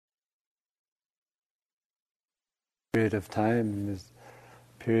Period of time is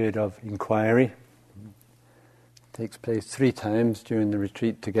a period of inquiry. It takes place 3 times during the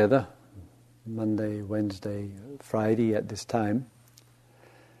retreat together, Monday, Wednesday, Friday at this time.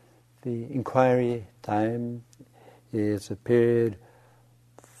 The inquiry time is a period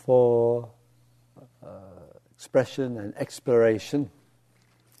for expression and exploration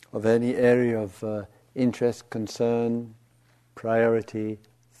of any area of interest, concern, priority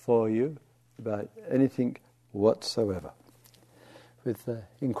for you about anything whatsoever. With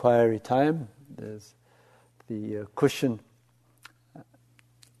inquiry time, there's the cushion,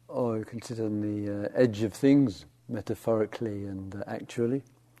 or you can sit on the edge of things, metaphorically and actually.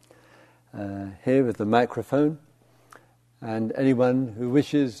 Here with the microphone, and anyone who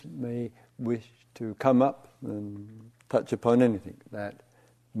wishes may wish to come up and touch upon anything. That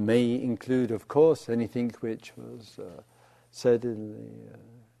may include, of course, anything which was said in the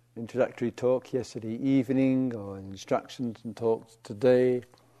introductory talk yesterday evening, or instructions and talks today,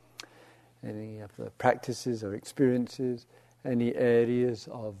 any of the practices or experiences, any areas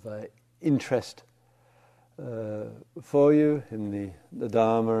of interest for you in the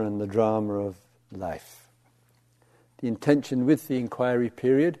Dharma and the drama of life. The intention with the inquiry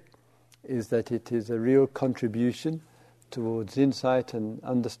period is that it is a real contribution towards insight and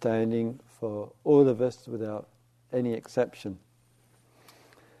understanding for all of us without any exception.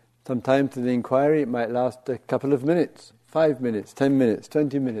 Sometimes in the inquiry it might last a couple of minutes, 5 minutes, 10 minutes,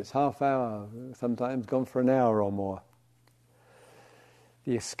 20 minutes, half hour, sometimes gone for an hour or more.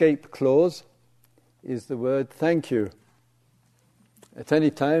 The escape clause is the word thank you. At any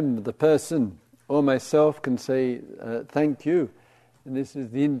time the person or myself can say thank you, and this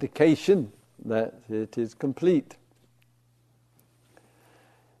is the indication that it is complete.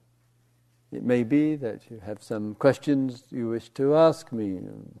 It may be that you have some questions you wish to ask me.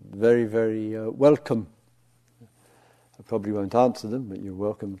 Very, very welcome. I probably won't answer them, but you're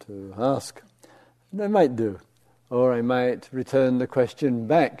welcome to ask. And I might do. Or I might return the question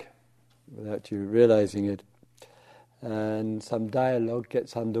back without you realizing it. And some dialogue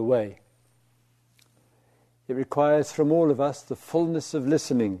gets underway. It requires from all of us the fullness of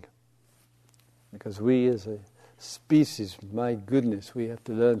listening. Because we as a species, my goodness, we have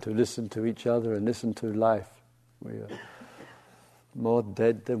to learn to listen to each other and listen to life. We are more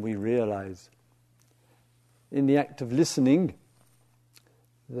dead than we realize. In the act of listening,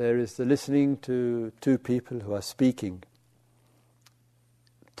 there is the listening to 2 people who are speaking.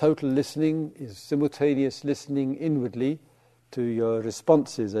 Total listening is simultaneous listening inwardly to your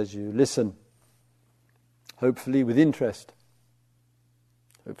responses as you listen. Hopefully with interest.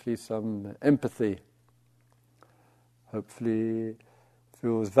 Hopefully some empathy. Hopefully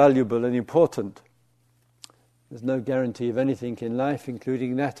feels valuable and important. There's no guarantee of anything in life,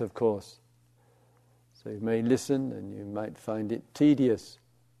 including that, of course. So you may listen and you might find it tedious.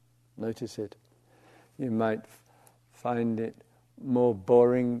 Notice it. You might find it more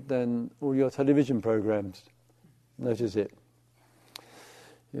boring than all your television programs. Notice it.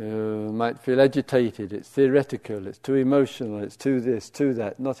 You might feel agitated, it's theoretical, it's too emotional, it's too this, too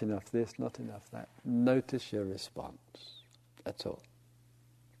that, not enough this, not enough that. Notice your response. That's all.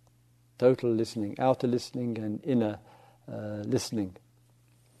 Total listening, outer listening and inner listening.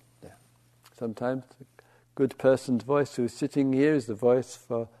 Yeah. Sometimes a good person's voice who's sitting here is the voice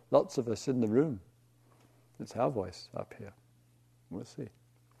for lots of us in the room. It's our voice up here. We'll see.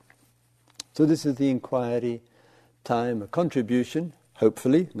 So this is the inquiry time, a contribution,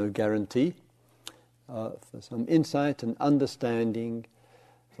 hopefully, no guarantee, for some insight and understanding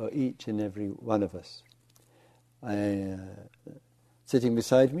for each and every one of us. Sitting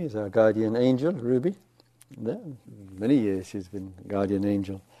beside me is our guardian angel, Ruby. There, many years she's been guardian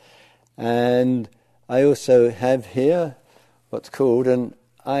angel. And I also have here what's called an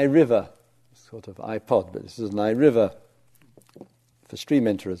iRiver, sort of iPod, but this is an iRiver for stream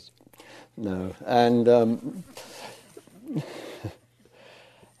enterers. No,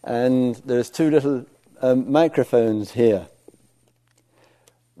 and there's 2 little microphones here.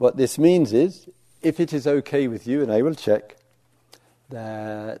 What this means is, if it is okay with you, and I will check,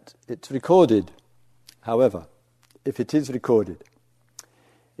 that it's recorded. However, if it is recorded,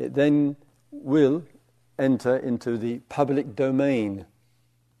 it then will enter into the public domain,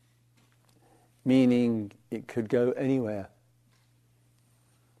 meaning it could go anywhere.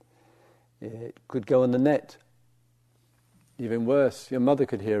 It could go on the net. Even worse, your mother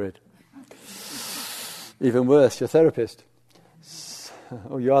could hear it. Even worse, your therapist.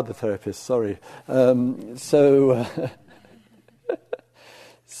 Oh, you are the therapist, sorry.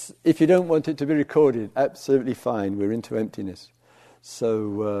 If you don't want it to be recorded, absolutely fine, we're into emptiness.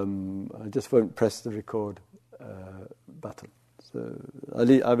 So I just won't press the record button. So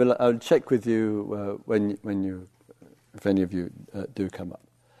I'll check with you when you, if any of you do come up.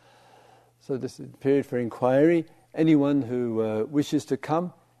 So this is a period for inquiry. Anyone who wishes to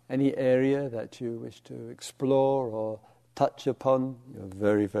come, any area that you wish to explore or touch upon, you're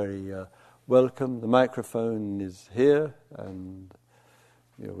very, very welcome. The microphone is here, and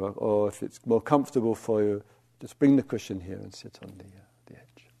or if it's more comfortable for you, just bring the cushion here and sit on the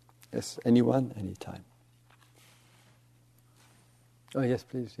edge. Yes, anyone, anytime. Oh yes,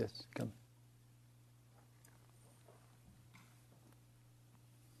 please, yes, come.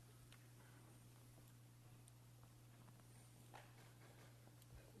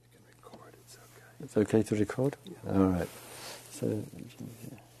 It's okay to record? Yeah. All right. So,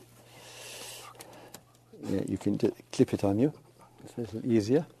 yeah, you can clip it on you. It's a little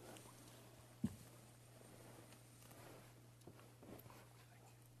easier.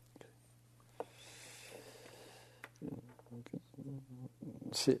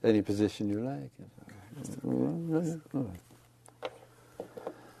 Sit any position you like. All right.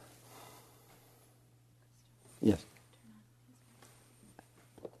 Yes.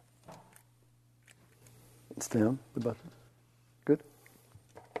 It's down, the button. Good?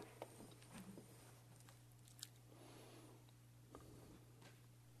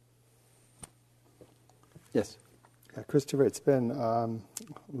 Yes. Yeah, Christopher, it's been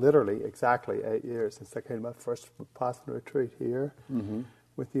literally exactly 8 years since I came to my first Vipassana retreat here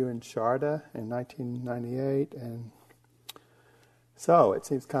with you in Sharda in 1998. And so it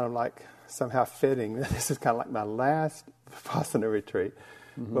seems kind of like somehow fitting that this is kind of like my last Vipassana retreat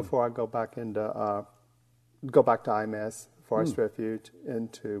before I go back into... go back to IMS, Forest Refuge,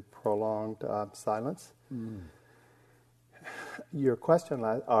 into prolonged silence. Your question,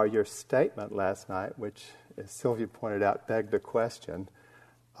 or your statement last night, which, as Sylvia pointed out, begged the question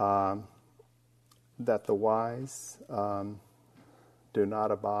that the wise do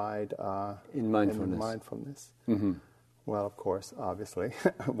not abide in mindfulness. Well, of course, obviously,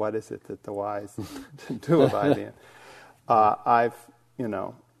 what is it that the wise do abide in? I've,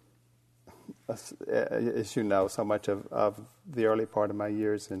 as you know, so much of the early part of my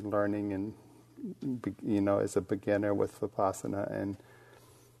years in learning and, as a beginner with Vipassana and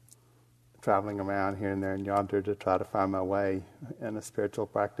traveling around here and there in yonder to try to find my way in a spiritual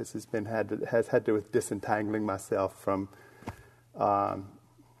practice has had to do with disentangling myself from my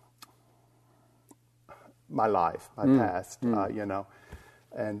life, my past,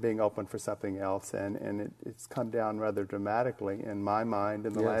 and being open for something else. And it's come down rather dramatically in my mind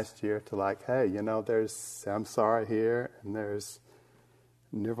in the last year to like, hey, there's samsara here and there's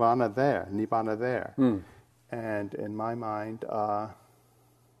nirvana there. And in my mind,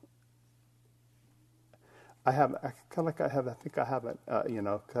 I think I have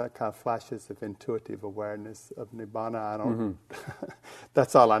kind of flashes of intuitive awareness of nibbana. I don't.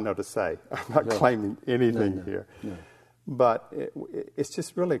 That's all I know to say. I'm not claiming anything here. No. But it's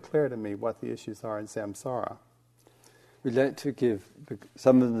just really clear to me what the issues are in samsara. We'd like to give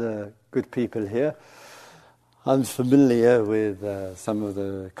some of the good people here unfamiliar with some of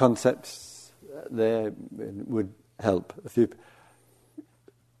the concepts there would help. If you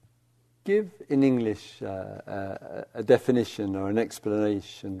give in English a definition or an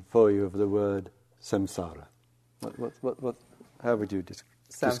explanation for you of the word samsara. How would you describe?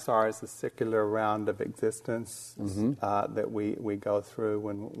 Samsara is a circular round of existence that we go through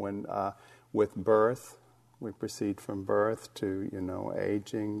when with birth. We proceed from birth to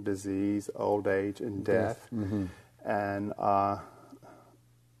aging, disease, old age, and death. And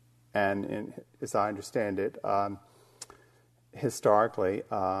as I understand it, historically,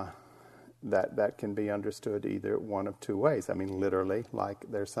 that can be understood either one of two ways. I mean, literally, like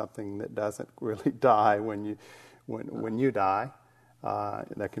there's something that doesn't really die when you die.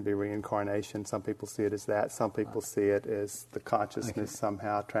 There can be reincarnation. Some people see it as that. Some people see it as the consciousness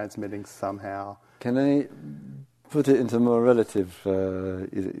somehow transmitting somehow. Can I put it into more relative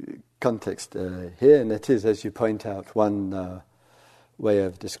context here? And it is, as you point out, one way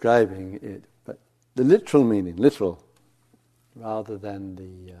of describing it. But the literal meaning, rather than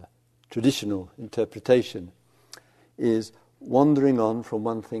the traditional interpretation, is wandering on from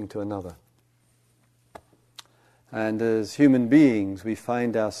one thing to another. And as human beings, we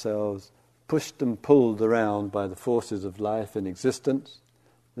find ourselves pushed and pulled around by the forces of life and existence,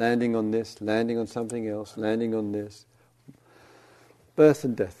 landing on this, landing on something else, landing on this. Birth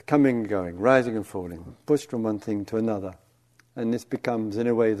and death, coming and going, rising and falling, pushed from one thing to another. And this becomes, in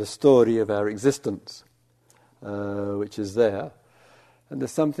a way, the story of our existence, which is there. And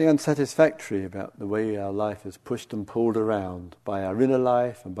there's something unsatisfactory about the way our life is pushed and pulled around by our inner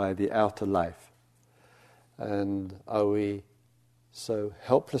life and by the outer life. And are we so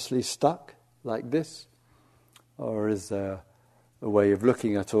helplessly stuck like this? Or is there a way of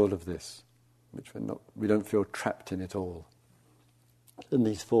looking at all of this, which we don't feel trapped in it all, in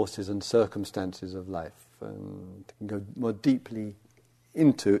these forces and circumstances of life, and can go more deeply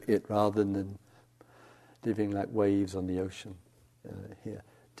into it rather than living like waves on the ocean here?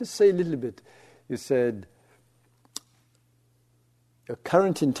 Just say a little bit. You said your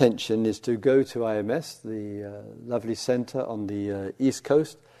current intention is to go to IMS, the lovely centre on the East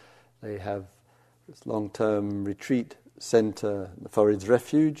Coast. They have this long-term retreat centre, the Forest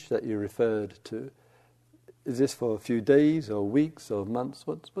Refuge that you referred to. Is this for a few days or weeks or months?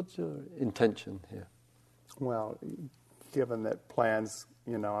 What's your intention here? Well, given that plans,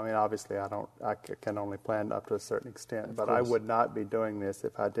 obviously I can only plan up to a certain extent, but I would not be doing this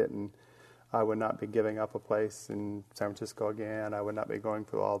if I didn't. I would not be giving up a place in San Francisco again. I would not be going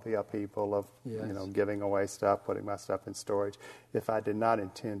through all the upheaval of, giving away stuff, putting my stuff in storage, if I did not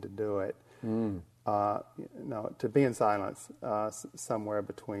intend to do it. To be in silence somewhere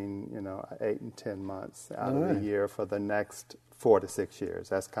between 8 and 10 months out of the year for the next 4 to 6 years.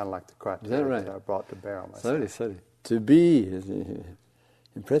 That's kind of like the criteria that I brought to bear on myself. Sorry. To be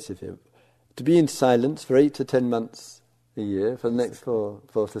impressive here. To be in silence for 8 to 10 months a year for the next 4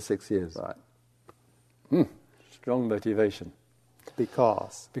 to 6 years. Right. Strong motivation.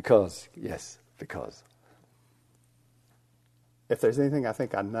 Because. If there's anything I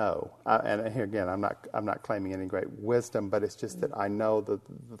think I know, and here again, I'm not claiming any great wisdom, but it's just that I know the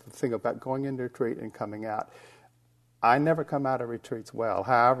thing about going into retreat and coming out. I never come out of retreats well.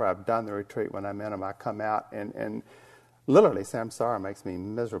 However, I've done the retreat when I'm in them. I come out and literally samsara makes me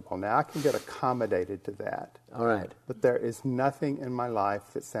miserable. Now I can get accommodated to that. All right. But there is nothing in my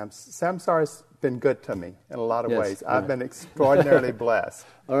life that samsara's been good to me in a lot of ways. I've been extraordinarily blessed.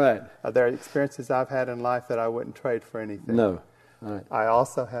 All right. There are experiences I've had in life that I wouldn't trade for anything. No. All right. I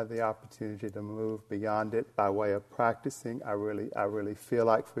also have the opportunity to move beyond it by way of practicing. I really feel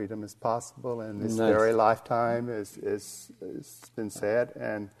like freedom is possible in this very lifetime, as been said,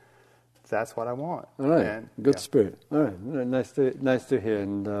 and that's what I want. All right, good spirit. All right, nice to hear,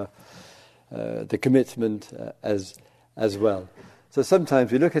 and the commitment as well. So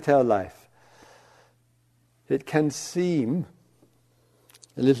sometimes we look at our life. It can seem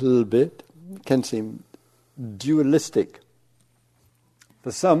a little bit, dualistic.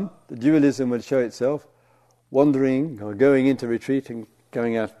 For some, the dualism would show itself wandering or going into retreat and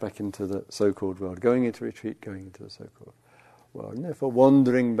going out back into the so-called world, going into retreat, going into the so-called world, and therefore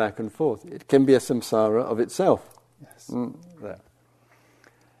wandering back and forth. It can be a samsara of itself. Yes. There.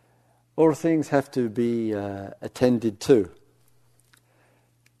 All things have to be attended to.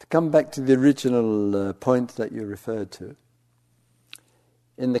 To come back to the original point that you referred to,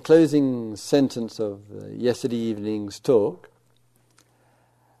 in the closing sentence of yesterday evening's talk,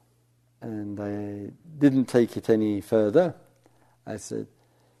 and I didn't take it any further, I said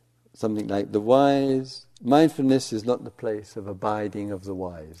something like, mindfulness is not the place of abiding of the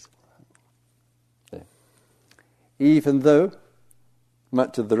wise. Okay. Even though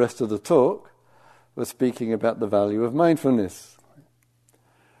much of the rest of the talk was speaking about the value of mindfulness.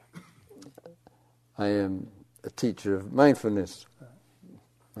 I am a teacher of mindfulness.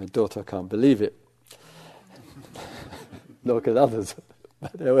 My daughter can't believe it. Nor can others.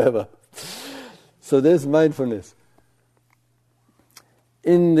 But however. So there's mindfulness.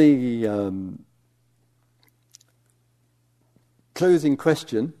 In the closing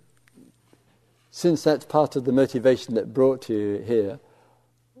question, since that's part of the motivation that brought you here,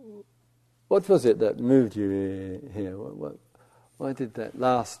 what was it that moved you here? Why did that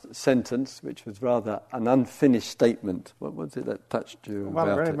last sentence, which was rather an unfinished statement, what was it that touched you about it? Well,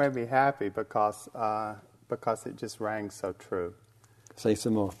 it really made me happy because it just rang so true. Say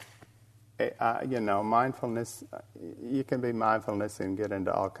some more. Mindfulness, you can be mindfulness and get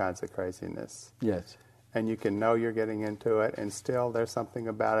into all kinds of craziness. Yes. And you can know you're getting into it, and still there's something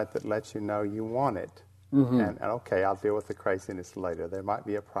about it that lets you know you want it. Mm-hmm. And okay, I'll deal with the craziness later. There might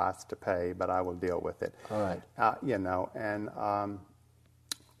be a price to pay, but I will deal with it. All right.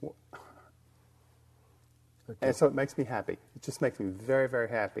 And so it makes me happy. It just makes me very, very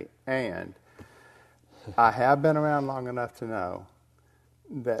happy. And I have been around long enough to know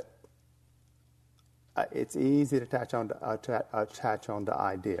that it's easy to attach on to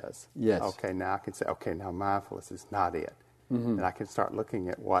ideas. Yes. Okay, now I can say, now mindfulness is not it. Mm-hmm. And I can start looking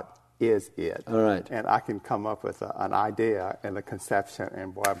at what is it. All right. And I can come up with an idea and a conception,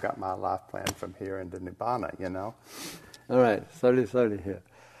 and boy, I've got my life plan from here into Nibbana, All right, slowly here.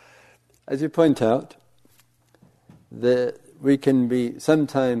 As you point out, we can be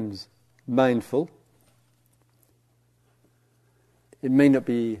sometimes mindful It may not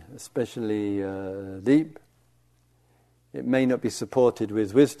be especially deep. It may not be supported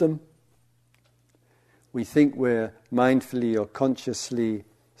with wisdom. We think we're mindfully or consciously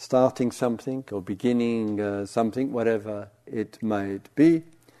starting something or beginning something, whatever it might be,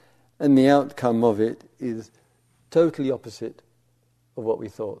 and the outcome of it is totally opposite of what we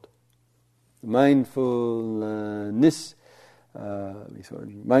thought. Mindfulness, we thought,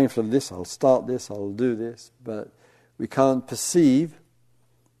 mindful of this, I'll start this, I'll do this, but we can't perceive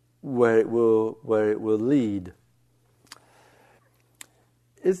where it will lead.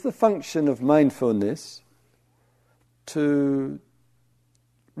 Is the function of mindfulness to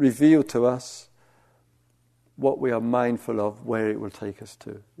reveal to us what we are mindful of, where it will take us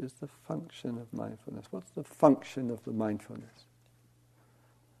to? Is the function of mindfulness? What's the function of the mindfulness?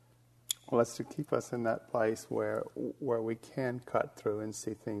 Well, it's to keep us in that place where we can cut through and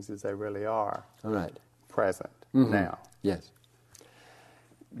see things as they really are. All right. Present, now. Yes.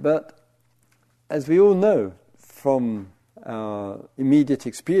 But as we all know from our immediate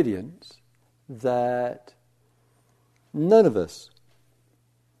experience, that none of us,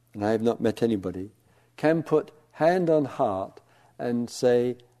 and I have not met anybody, can put hand on heart and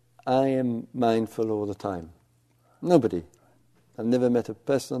say, I am mindful all the time. Nobody. I've never met a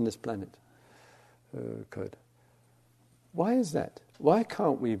person on this planet who could. Why is that? Why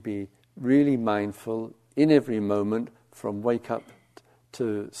can't we be really mindful in every moment from wake up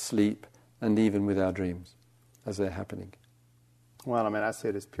to sleep and even with our dreams as they're happening? Well, I mean, I see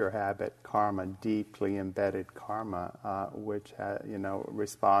it as pure habit, karma, deeply embedded karma, which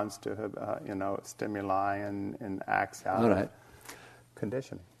responds to stimuli and acts out of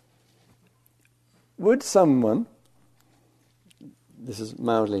conditioning. Would someone, this is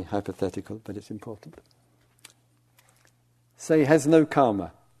mildly hypothetical, but it's important, say has no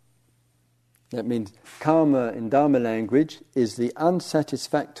karma? That means karma in Dharma language is the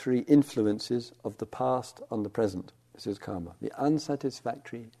unsatisfactory influences of the past on the present. This is karma. The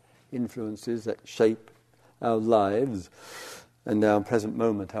unsatisfactory influences that shape our lives and our present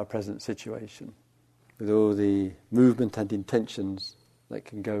moment, our present situation, with all the movement and intentions that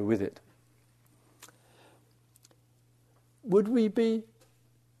can go with it. Would we be,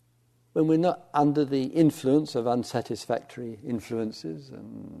 when we're not under the influence of unsatisfactory influences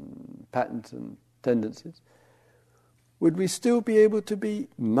and patterns and tendencies, would we still be able to be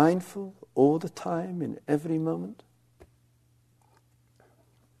mindful all the time, in every moment?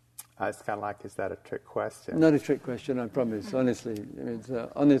 It's kind of like, is that a trick question? Not a trick question, I promise, honestly. It's an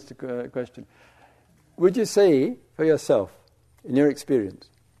honest question. Would you say for yourself, in your experience,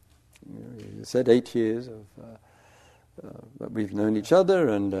 you said 8 years of we've known each other,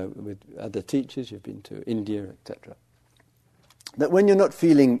 and with other teachers, you've been to India, etc., that when you're not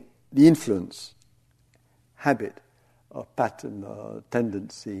feeling the influence, habit, or pattern, or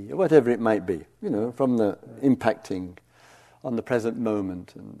tendency, or whatever it might be, from the impacting on the present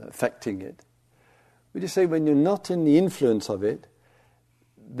moment and affecting it, would you say when you're not in the influence of it,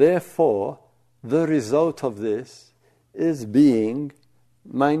 therefore the result of this is being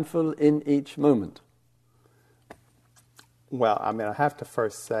mindful in each moment? Well, I mean, I have to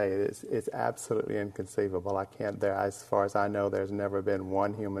first say it's absolutely inconceivable. As far as I know, there's never been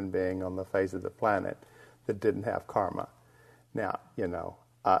one human being on the face of the planet that didn't have karma. Now,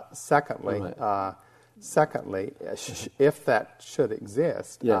 secondly, if that should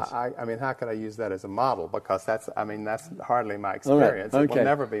exist, yes. I mean, how can I use that as a model? Because that's hardly my experience. Right. Okay. It will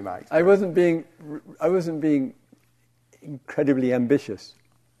never be my experience. I wasn't being incredibly ambitious.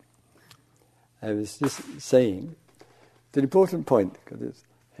 I was just saying, it's an important point because it's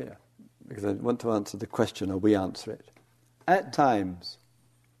here, because I want to answer the question, or we answer it. At times,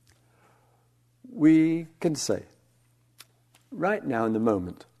 we can say, right now in the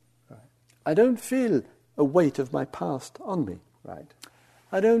moment, I don't feel a weight of my past on me. Right.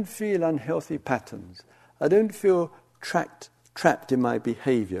 I don't feel unhealthy patterns. I don't feel trapped in my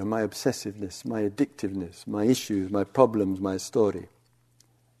behavior, my obsessiveness, my addictiveness, my issues, my problems, my story.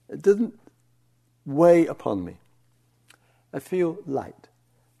 It doesn't weigh upon me. I feel light.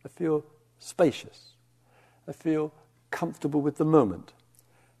 I feel spacious. I feel comfortable with the moment.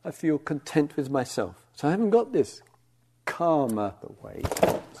 I feel content with myself. So I haven't got this karma,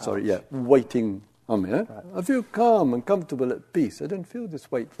 waiting on me. Right. I feel calm and comfortable at peace. I don't feel this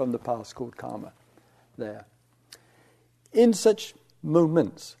weight from the past called karma there. In such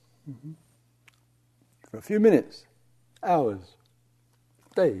moments, for a few minutes, hours,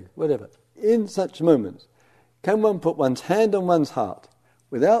 days, whatever, in such moments, can one put one's hand on one's heart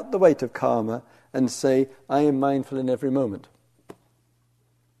without the weight of karma and say, I am mindful in every moment?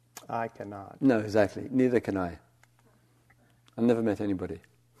 I cannot. No, exactly. Neither can I. I've never met anybody.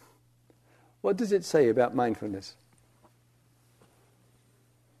 What does it say about mindfulness?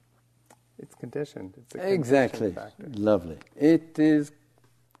 It's conditioned. It's a Exactly. factor. Lovely. It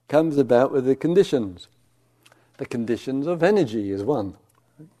comes about with the conditions. The conditions of energy is one.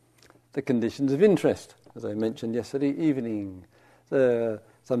 The conditions of interest, as I mentioned yesterday evening.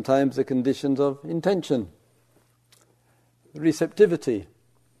 Sometimes the conditions of intention, receptivity,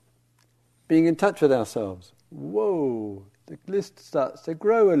 being in touch with ourselves. Whoa, the list starts to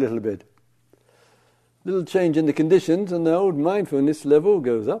grow a little bit. Little change in the conditions and the old mindfulness level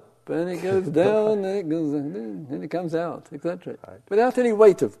goes up and it goes down and it comes out, etc. Right. Without any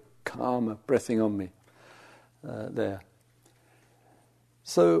weight of karma pressing on me there.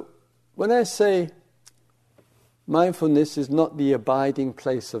 So when I say mindfulness is not the abiding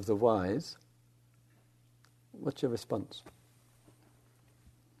place of the wise, what's your response?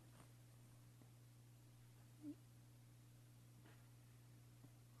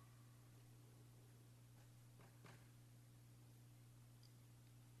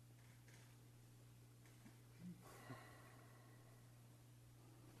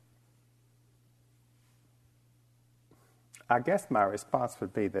 I guess my response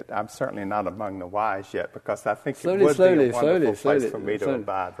would be that I'm certainly not among the wise yet, because I think Slowly, it would slowly, be a wonderful slowly, place for me to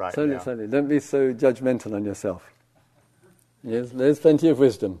abide right slowly, now. Slowly. Don't be so judgmental on yourself. Yes, there's plenty of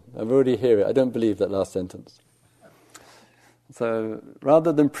wisdom. I've already heard it. I don't believe that last sentence. So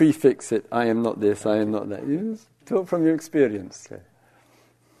rather than prefix it, I am not this, I am not that, you just talk from your experience. Okay.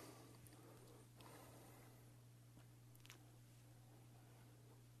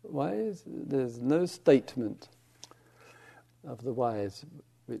 There's no statement of the wise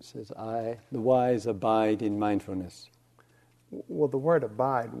which says, the wise abide in mindfulness. Well, the word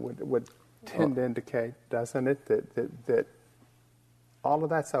abide would tend to indicate, doesn't it, that all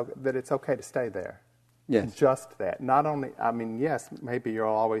of that's that it's okay to stay there. Yes. Just that. Not only, I mean, yes, maybe you'll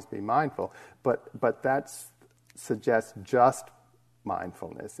always be mindful, but that suggests just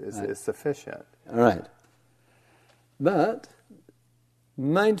mindfulness is sufficient. All right. But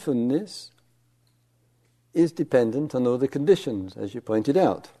mindfulness is dependent on all the conditions, as you pointed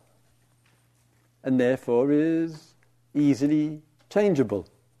out, and therefore is easily changeable.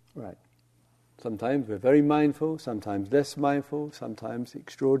 Right. Sometimes we're very mindful, sometimes less mindful, sometimes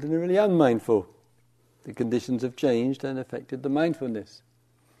extraordinarily unmindful. The conditions have changed and affected the mindfulness.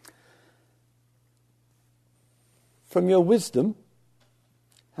 From your wisdom,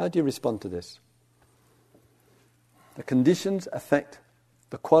 how do you respond to this? The conditions affect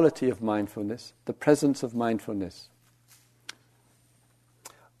the quality of mindfulness, the presence of mindfulness.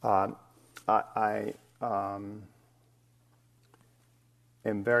 I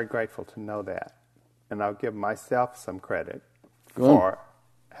am very grateful to know that, and I'll give myself some credit for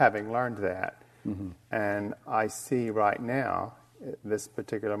having learned that. Mm-hmm. And I see right now, this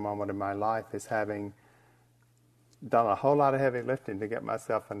particular moment in my life, is having done a whole lot of heavy lifting to get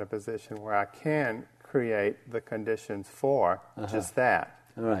myself in a position where I can create the conditions for just that.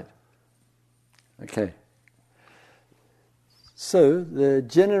 All right. Okay. So the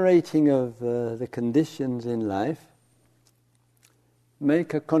generating of the conditions in life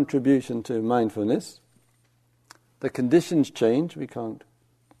make a contribution to mindfulness. The conditions change. We can't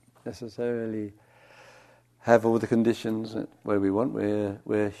necessarily have all the conditions where we want.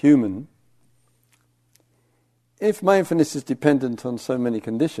 We're human. If mindfulness is dependent on so many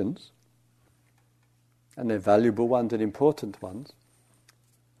conditions, and they're valuable ones and important ones,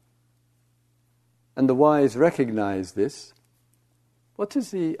 and the wise recognize this, what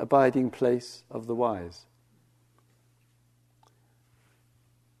is the abiding place of the wise?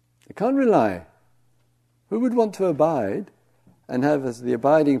 They can't rely. Who would want to abide and have as the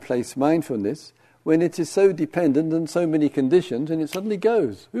abiding place mindfulness when it is so dependent on so many conditions and it suddenly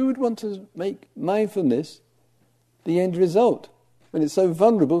goes? Who would want to make mindfulness the end result when it's so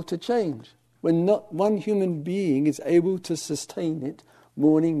vulnerable to change? When not one human being is able to sustain it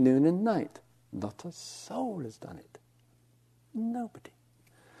morning, noon and night. Not a soul has done it. Nobody.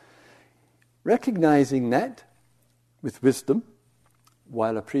 Recognizing that with wisdom,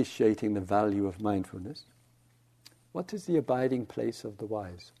 while appreciating the value of mindfulness, what is the abiding place of the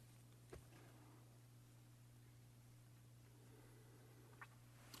wise?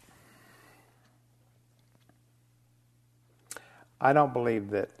 I don't believe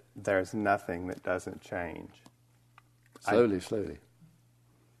that there's nothing that doesn't change. Slowly.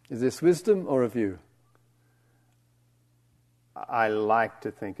 Is this wisdom or a view? I like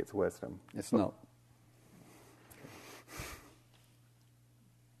to think it's wisdom. It's not.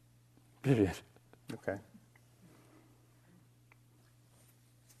 Period. Okay.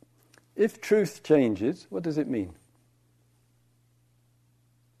 If truth changes, what does it mean?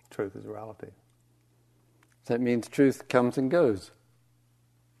 truth is relative. That means truth comes and goes.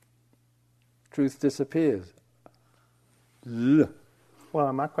 Truth disappears. Ugh.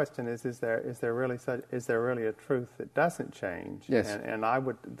 Well, my question is there really a truth that doesn't change? Yes. And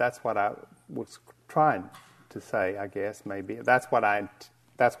that's what I was trying to say, I guess, maybe. That's what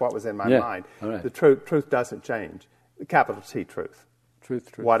was in my mind. All right. The truth doesn't change. Capital T, truth.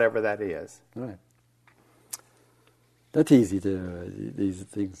 Truth. Whatever that is. All right. That's easy to, these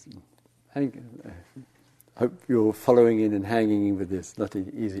things. I hope you're following in and hanging in with this, not an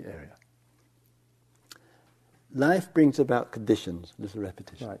easy area. Life brings about conditions, little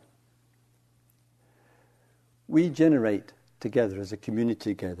repetition. Right. We generate together, as a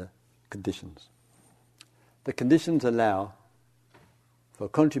community together, conditions. The conditions allow for a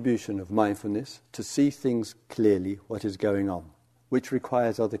contribution of mindfulness to see things clearly, what is going on, which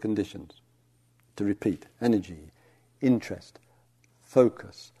requires other conditions. To repeat, energy, interest,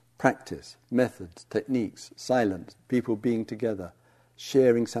 focus, practice, methods, techniques, silence, people being together,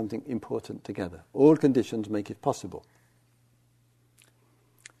 sharing something important together. All conditions make it possible.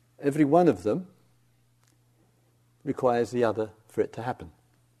 Every one of them requires the other for it to happen.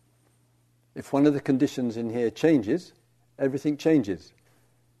 If one of the conditions in here changes, everything changes.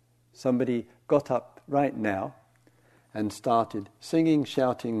 Somebody got up right now and started singing,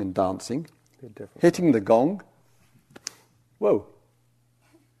 shouting and dancing, hitting the gong. Whoa.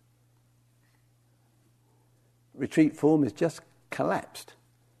 Retreat form is just collapsed.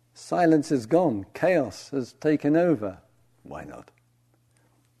 Silence is gone. Chaos has taken over. Why not?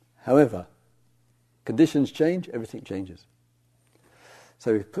 However, conditions change, everything changes.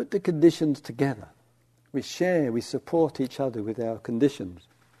 So we put the conditions together. We share, we support each other with our conditions.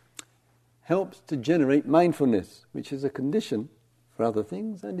 Helps to generate mindfulness, which is a condition for other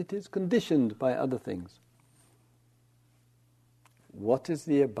things, and it is conditioned by other things. What is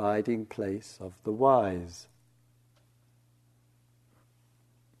the abiding place of the wise?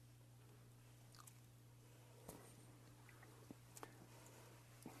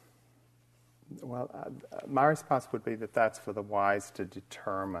 Well, my response would be that that's for the wise to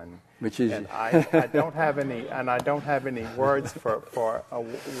determine. Which is, and I don't have any words for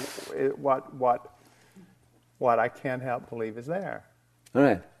what I can't help believe is there. all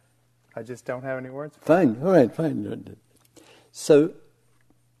right. I just don't have any words for Fine, all right, fine. So,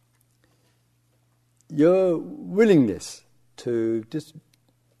 your willingness to just,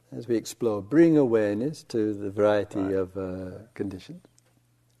 as we explore, bring awareness to the variety of conditions,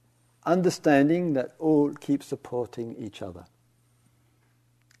 understanding that all keep supporting each other.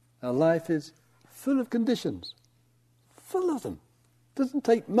 Our life is full of conditions, full of them. Doesn't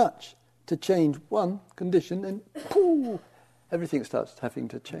take much to change one condition and pooh, everything starts having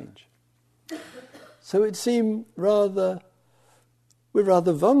to change. So it seemed we're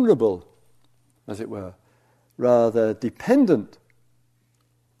rather vulnerable, as it were, rather dependent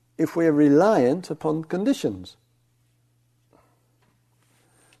if we're reliant upon conditions.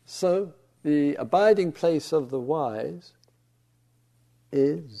 So the abiding place of the wise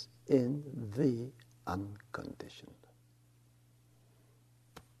is in the unconditioned.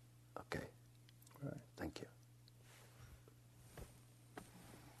 Okay. Right. Thank you.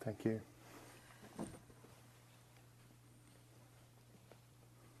 Thank you.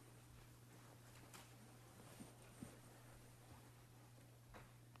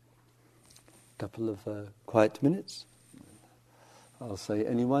 Couple of quiet minutes. I'll say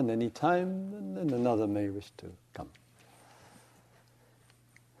anyone, any time, and then another may wish to come.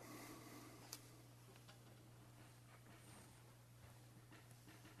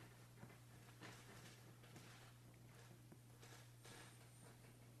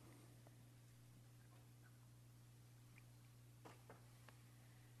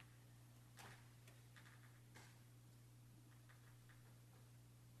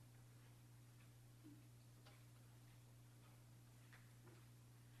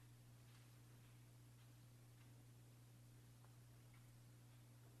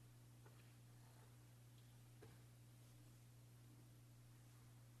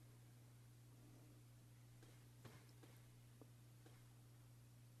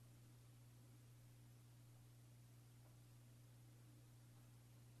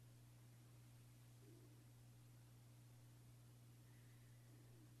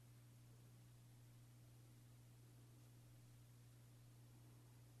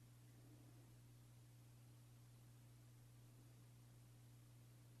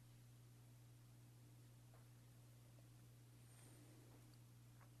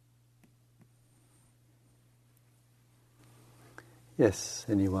 Yes,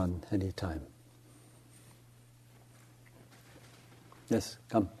 anyone, any time. Yes,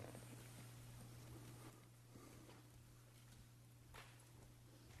 come.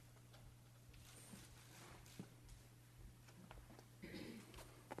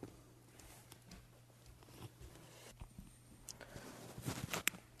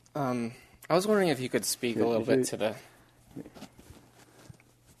 I was wondering if you could speak a little bit to the...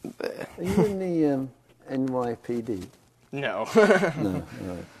 Are you in the NYPD? No. No,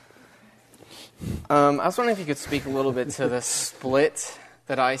 right. I was wondering if you could speak a little bit to the split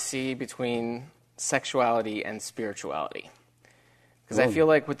that I see between sexuality and spirituality. Because I feel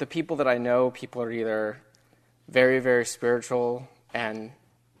like with the people that I know, people are either very, very spiritual and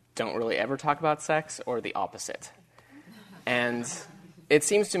don't really ever talk about sex, or the opposite. And it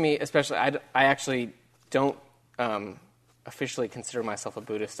seems to me, especially, I actually don't officially consider myself a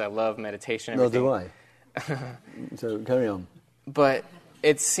Buddhist. I love meditation and everything. Nor do I. So carry on. But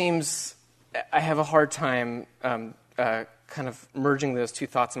it seems I have a hard time kind of merging those two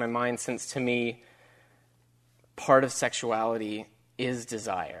thoughts in my mind, since to me, part of sexuality is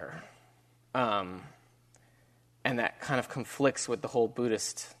desire. And that kind of conflicts with the whole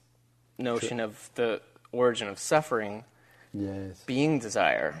Buddhist notion of the origin of suffering being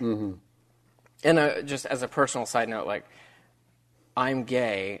desire. Mm-hmm. And just as a personal side note, like, I'm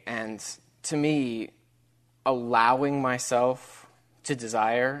gay, and to me, allowing myself to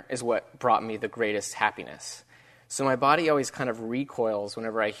desire is what brought me the greatest happiness. So my body always kind of recoils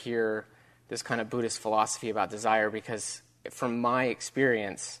whenever I hear this kind of Buddhist philosophy about desire, because from my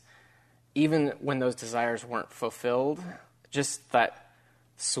experience, even when those desires weren't fulfilled, just that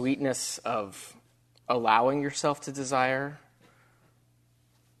sweetness of allowing yourself to desire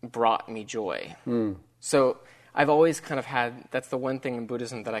brought me joy. So I've always kind of had, that's the one thing in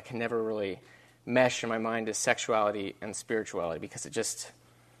Buddhism that I can never really mesh in my mind, is sexuality and spirituality, because it just,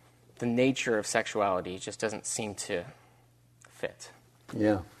 the nature of sexuality just doesn't seem to fit.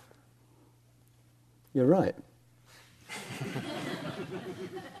 Yeah. You're right.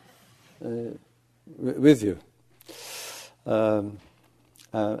 With you.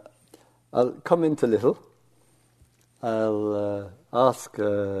 I'll comment a little. I'll ask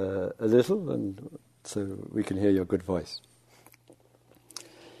a little, and so we can hear your good voice.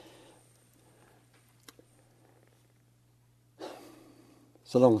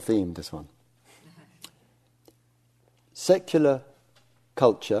 It's a long theme, this one. Secular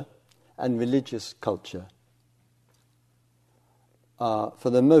culture and religious culture are, for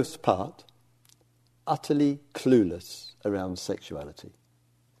the most part, utterly clueless around sexuality.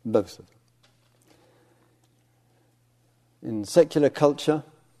 Both of them. In secular culture,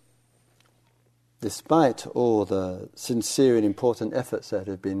 despite all the sincere and important efforts that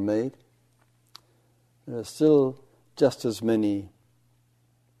have been made, there are still just as many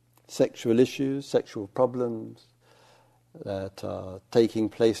sexual issues, sexual problems that are taking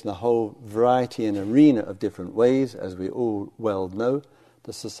place in a whole variety and arena of different ways. As we all well know,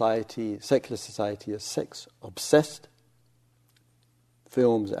 the secular society is sex-obsessed.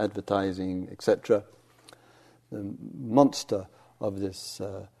 Films, advertising, etc. The monster of this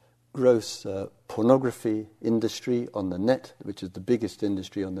gross pornography industry on the net, which is the biggest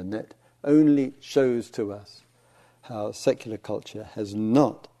industry on the net, only shows to us how secular culture has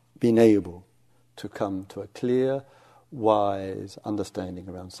not been able to come to a clear, wise understanding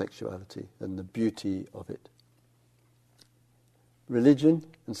around sexuality and the beauty of it. Religion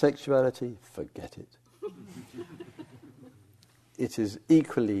and sexuality, forget it. It is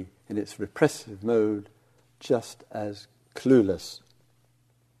equally, in its repressive mode, just as clueless.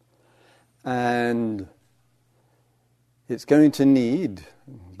 And it's going to need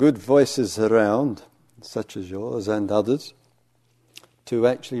good voices around, such as yours and others, to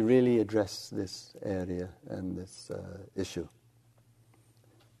actually really address this area and this issue.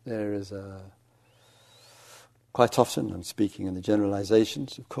 There is quite often, I'm speaking in the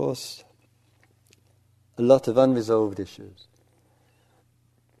generalizations, of course, a lot of unresolved issues.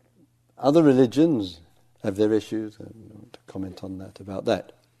 Other religions have their issues, and I don't want to comment on that, about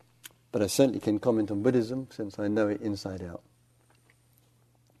that. But I certainly can comment on Buddhism, since I know it inside out.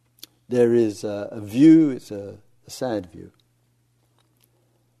 There is a view, it's a sad view,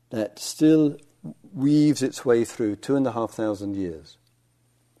 that still weaves its way through 2,500 years.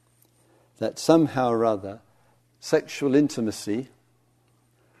 That somehow or other, sexual intimacy,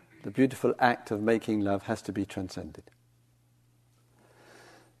 the beautiful act of making love, has to be transcended.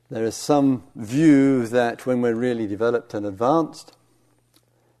 There is some view that when we're really developed and advanced,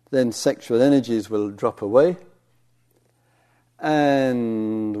 then sexual energies will drop away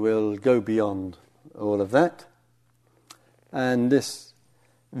and we'll go beyond all of that. And this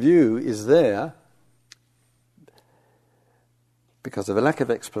view is there because of a lack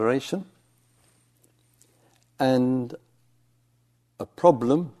of exploration and a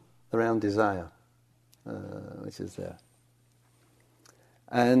problem around desire, which is there.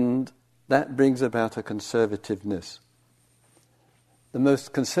 And that brings about a conservativeness. The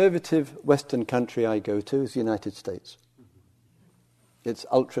most conservative Western country I go to is the United States. It's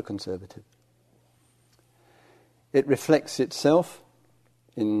ultra-conservative. It reflects itself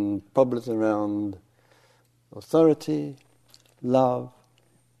in problems around authority, love,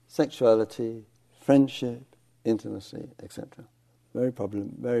 sexuality, friendship, intimacy, etc. Very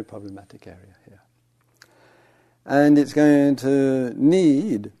problematic area here. And it's going to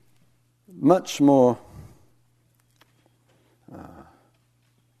need much more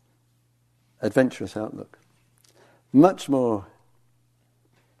adventurous outlook, much more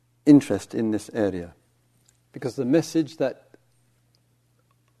interest in this area, because the message that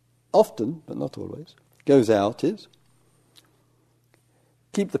often, but not always, goes out is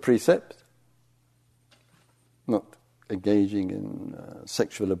keep the precepts, not engaging in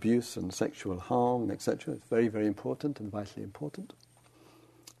sexual abuse and sexual harm, etc. It's very, very important and vitally important.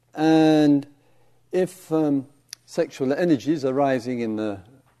 And if sexual energies are rising in the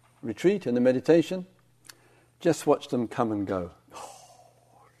retreat, in the meditation, just watch them come and go.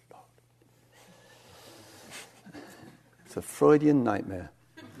 Oh, Lord. It's a Freudian nightmare.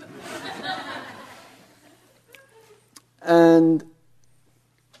 And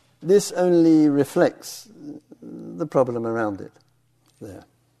this only reflects the problem around it there.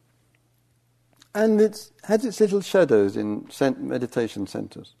 And it has its little shadows in meditation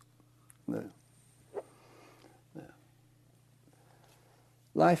centres. There.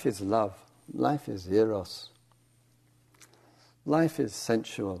 Life is love. Life is eros. Life is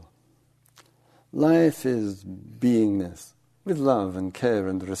sensual. Life is beingness with love and care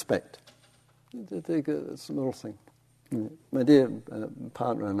and respect. Take a small thing. My dear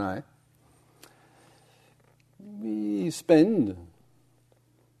partner and I, we spend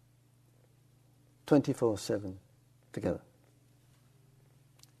 24/7 together.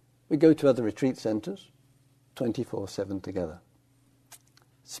 We go to other retreat centres 24/7 together.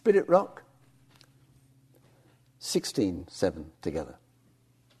 Spirit Rock, 16/7 together.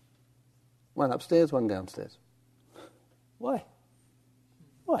 One upstairs, one downstairs. Why?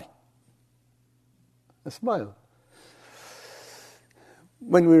 Why? A smile.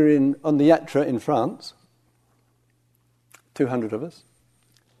 When we were on the Yatra in France, 200 of us,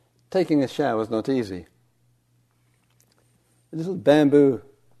 taking a shower was not easy. A little bamboo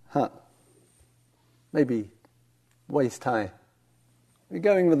hut, maybe waist high. We're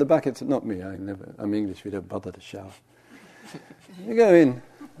going with the buckets, not me, I'm English, we don't bother to shower. We go in,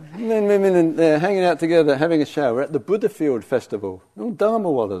 men, women, and they're hanging out together, having a shower at the Buddha Field Festival, all Dharma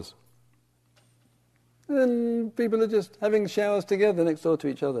Wallahs. And people are just having showers together next door to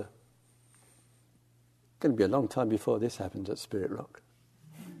each other. It's going to be a long time before this happens at Spirit Rock.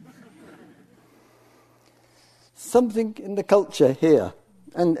 Something in the culture here,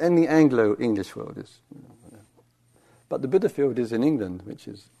 and the Anglo-English world is... But the Buddha Field is in England, which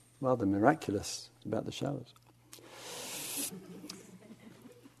is rather miraculous about the showers.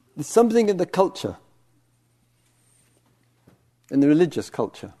 There's something in the culture, in the religious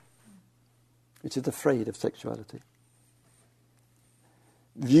culture, which is afraid of sexuality,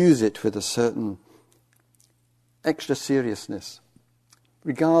 views it with a certain extra seriousness,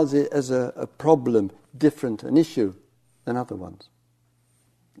 regards it as a problem, different, an issue than other ones.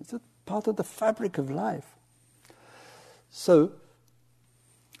 It's a part of the fabric of life. So,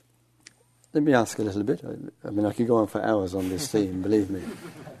 let me ask a little bit. I mean, I could go on for hours on this theme, believe me.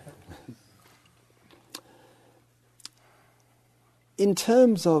 In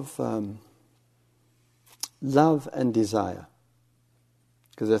terms of love and desire,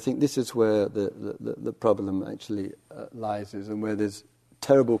 because I think this is where the problem actually lies, and where there's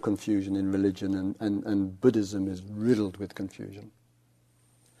terrible confusion in religion, and Buddhism is riddled with confusion.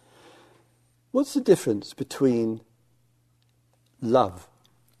 What's the difference between love,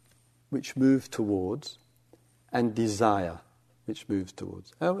 which moves towards, and desire, which moves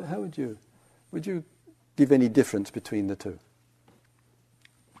towards? How would you give any difference between the two?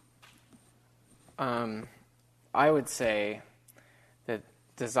 I would say that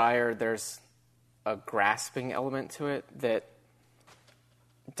desire, there's a grasping element to it that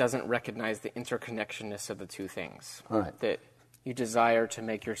doesn't recognize the interconnectedness of the two things. All right. That you desire to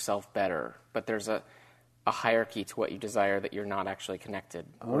make yourself better, but there's a hierarchy to what you desire that you're not actually connected.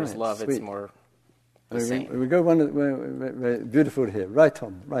 Whereas right, love, sweet. it's more the same. We go one beautiful here, right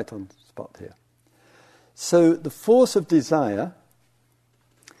on spot here. So the force of desire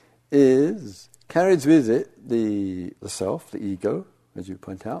carries with it the self, the ego, as you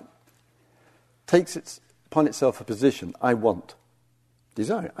point out, takes upon itself a position, I want.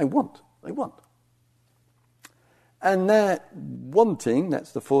 Desire, I want. And that wanting,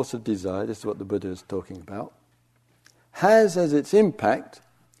 that's the force of desire, this is what the Buddha is talking about, has as its impact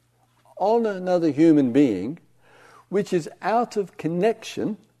on another human being which is out of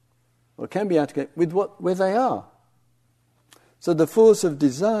connection, or can be out of connection, with where they are. So the force of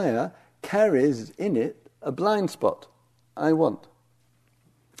desire carries in it a blind spot. I want.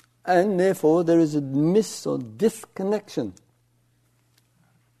 And therefore there is a miss or disconnection.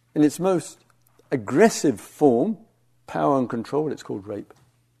 In its most aggressive form, power and control, it's called rape.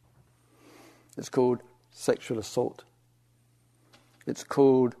 It's called sexual assault. It's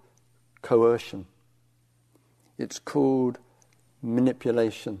called coercion. It's called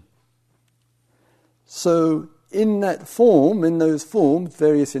manipulation. So in that form, in those forms,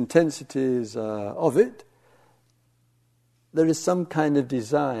 various intensities of it, there is some kind of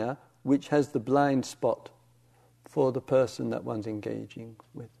desire which has the blind spot for the person that one's engaging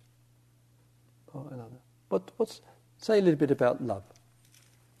with. Or another. Say a little bit about love.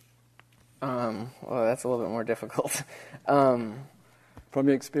 Well, that's a little bit more difficult. From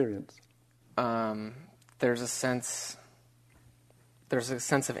your experience. There's a sense of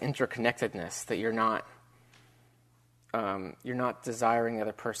interconnectedness that you're not desiring the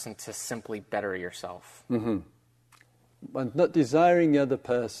other person to simply better yourself. Mm-hmm. One's not desiring the other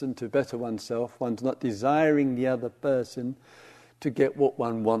person to better oneself. One's not desiring the other person to get what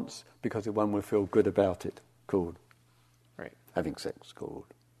one wants because one will feel good about it, called right. having sex, called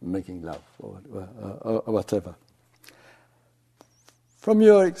making love, or whatever. From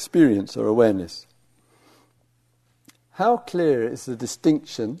your experience or awareness, how clear is the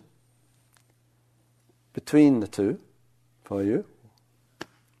distinction between the two for you?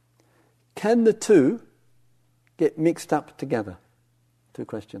 Can the two get mixed up together? Two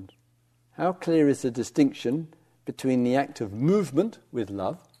questions. How clear is the distinction between the act of movement with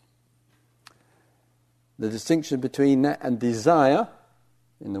love, the distinction between that and desire,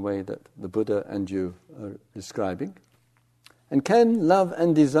 in the way that the Buddha and you are describing, and can love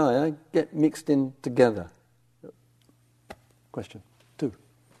and desire get mixed in together? Question 2.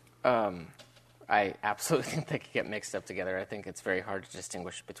 I absolutely think they could get mixed up together. I think it's very hard to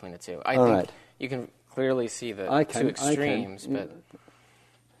distinguish between the two. I All think right. you can clearly see the two extremes,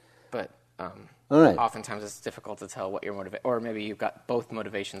 but All right. oftentimes it's difficult to tell what your motivation, or maybe you've got both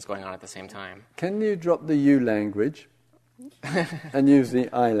motivations going on at the same time. Can you drop the you language and use the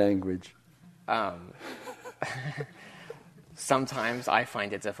I language? Sometimes I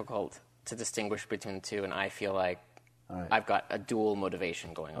find it difficult to distinguish between the two, and I feel like I've got a dual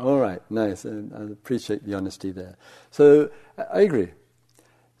motivation going on. All right, nice. And I appreciate the honesty there. So I agree.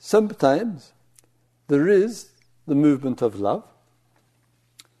 Sometimes there is the movement of love,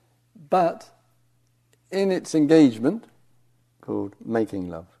 but in its engagement, called making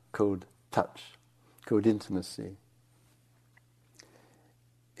love, called touch, called intimacy,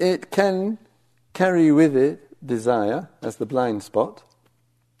 it can carry with it desire as the blind spot,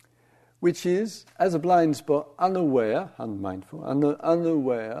 which is, as a blind spot, unaware, unmindful,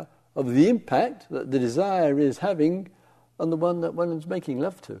 unaware of the impact that the desire is having on the one that one is making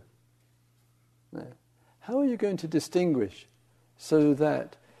love to. Now, how are you going to distinguish so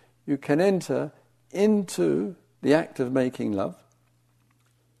that you can enter into the act of making love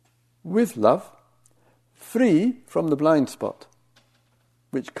with love, free from the blind spot,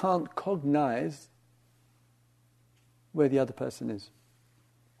 which can't cognize where the other person is?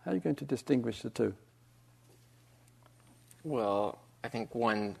 How are you going to distinguish the two? Well, I think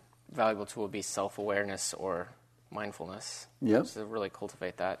one valuable tool would be self-awareness or mindfulness. Yep. To really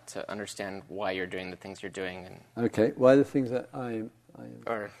cultivate that, to understand why you're doing the things you're doing. And okay, why the things that I am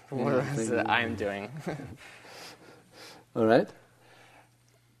or what are the things that I'm doing. All right.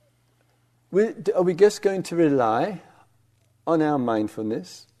 Are we just going to rely on our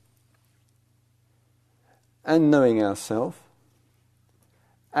mindfulness and knowing ourselves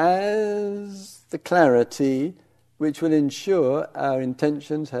as the clarity which will ensure our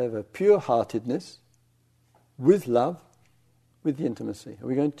intentions have a pure-heartedness with love, with the intimacy? Are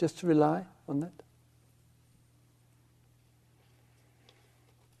we going just to rely on that?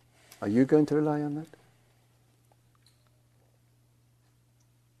 Are you going to rely on that?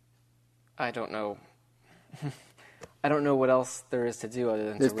 I don't know. I don't know what else there is to do other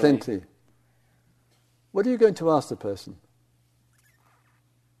than There's to really... plenty. What are you going to ask the person?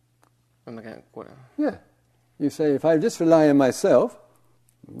 Yeah. You say, if I just rely on myself,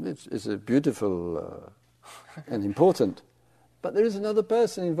 it's a beautiful and important. But there is another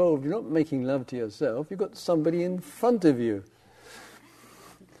person involved. You're not making love to yourself. You've got somebody in front of you.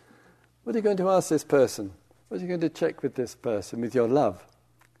 What are you going to ask this person? What are you going to check with this person, with your love?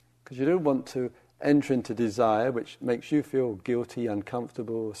 Because you don't want to enter into desire which makes you feel guilty,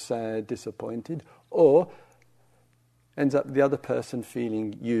 uncomfortable, sad, disappointed, or ends up the other person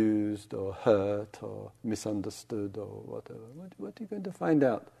feeling used or hurt or misunderstood or whatever. What are you going to find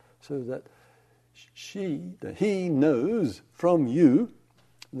out so that he knows from you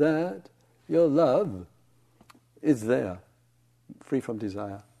that your love is there, free from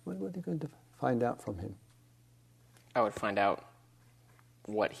desire? What are you going to find out from him? I would find out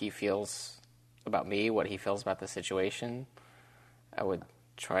what he feels about me, what he feels about the situation. I would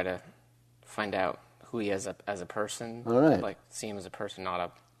try to find out who he is as a person. All right. Like, see him as a person, not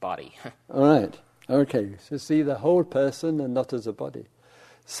a body. All right. Okay. So see the whole person and not as a body.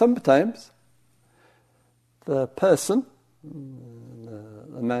 Sometimes the person,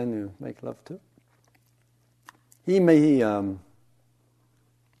 the man you make love to, he may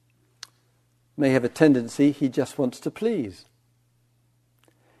have a tendency he just wants to please.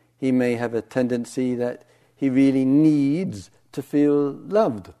 He may have a tendency that he really needs to feel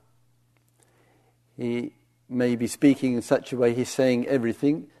loved. He may be speaking in such a way he's saying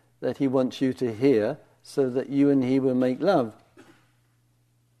everything that he wants you to hear so that you and he will make love.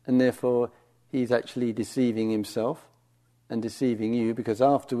 And therefore he's actually deceiving himself and deceiving you, because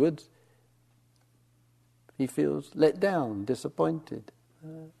afterwards he feels let down, disappointed.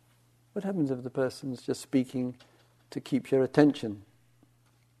 What happens if the person's just speaking to keep your attention?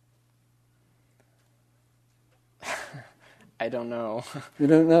 I don't know. You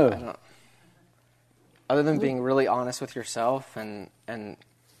don't know? I don't. Other than being really honest with yourself and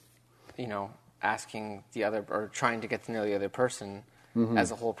asking the other, or trying to get to know the other person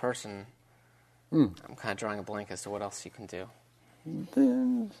as a whole person, I'm kind of drawing a blank as to what else you can do.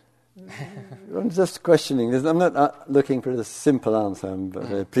 I'm just questioning this. I'm not looking for the simple answer, but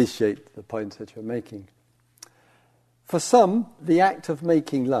I appreciate the points that you're making. For some, the act of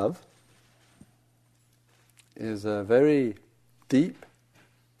making love is a very deep,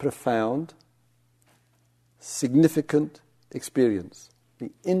 profound, significant experience. The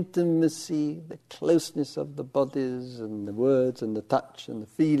intimacy, the closeness of the bodies and the words and the touch and the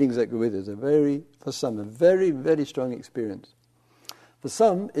feelings that go with it is for some, a very, very strong experience. For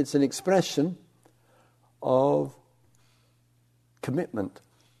some, it's an expression of commitment.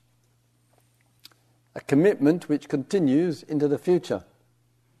 A commitment which continues into the future.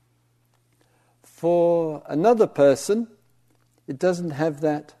 For another person, it doesn't have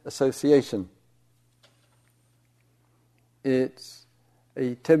that association. It's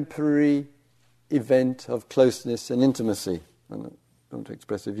a temporary event of closeness and intimacy. I don't want to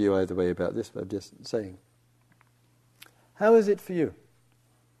express a view either way about this, but I'm just saying. How is it for you?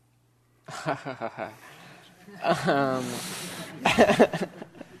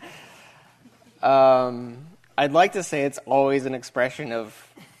 I'd like to say it's always an expression of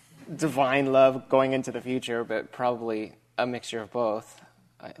divine love going into the future, but probably a mixture of both.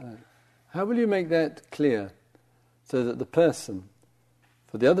 How will you make that clear so that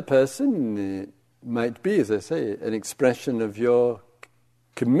for the other person, it might be, as I say, an expression of your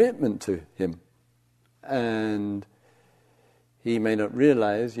commitment to him, and he may not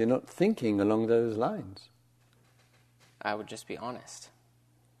realize you're not thinking along those lines? I would just be honest.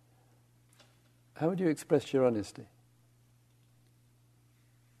 How would you express your honesty?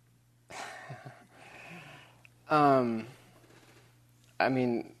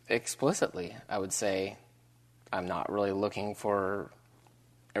 Explicitly, I would say I'm not really looking for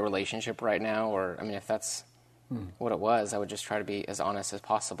a relationship right now, if that's what it was, I would just try to be as honest as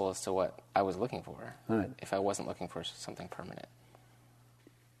possible as to what I was looking for, right, if I wasn't looking for something permanent.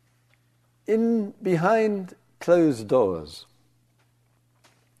 Behind closed doors,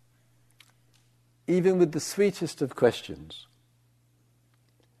 even with the sweetest of questions,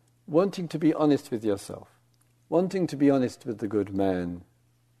 wanting to be honest with yourself, wanting to be honest with the good man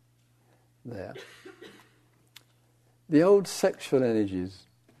there, the old sexual energies,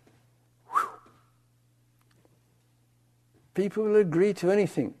 people will agree to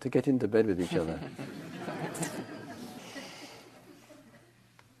anything to get into bed with each other.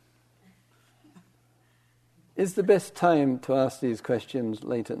 Is the best time to ask these questions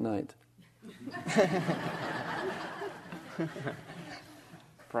late at night?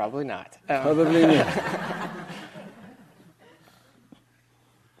 Probably not. Probably not.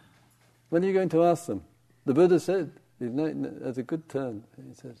 When are you going to ask them? The Buddha said, as a good turn,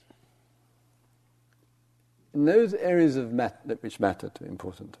 he says, in those areas of which matter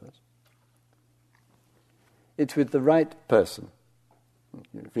important to us, it's with the right person.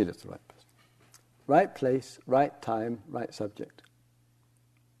 You feel it's the right person. Right place, right time, right subject.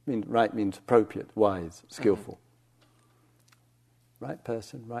 Right means appropriate, wise, skillful. Right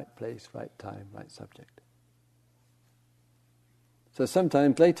person, right place, right time, right subject. So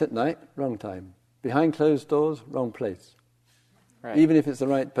sometimes late at night, wrong time. Behind closed doors, wrong place. Right. Even if it's the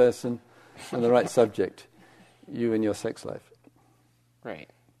right person and the right subject, you and your sex life. Right.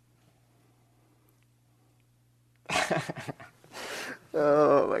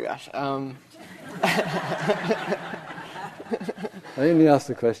 Oh my gosh. I only asked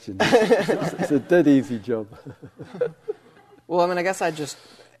the question. It's a dead easy job. Well, I mean, I guess I just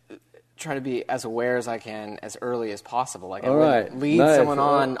try to be as aware as I can as early as possible. Like, I All wouldn't right. lead Nice. someone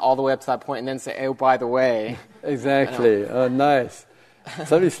on all the way up to that point and then say, oh, by the way. Exactly. Oh, nice.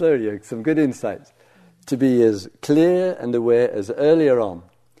 Slowly, some good insights. To be as clear and aware as earlier on,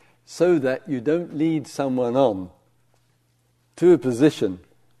 so that you don't lead someone on to a position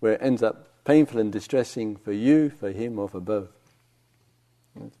where it ends up painful and distressing for you, for him, or for both.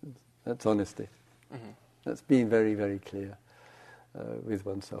 That's honesty. Mm-hmm. That's being very, very clear with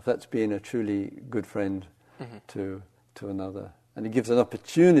oneself. That's being a truly good friend Mm-hmm. to another. And it gives an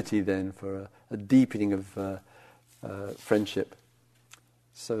opportunity then for a deepening of friendship,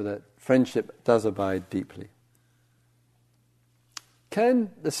 so that friendship does abide deeply. Can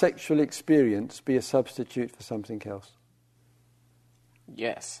the sexual experience be a substitute for something else?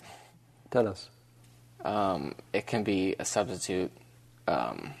 Yes. Tell us. It can be a substitute,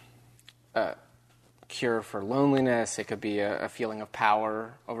 a cure for loneliness. It could be a feeling of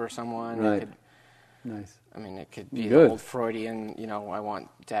power over someone. Right. It could, Nice. I mean, it could be Good. the old Freudian, I want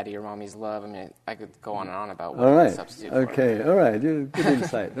daddy or mommy's love. I mean, I could go on and on about what All the right. substitute for. Okay. All right. Good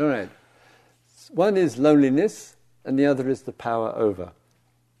insight. All right. One is loneliness, and the other is the power over.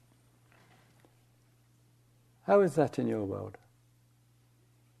 How is that in your world?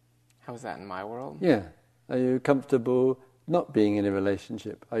 How is that in my world? Yeah. Are you comfortable not being in a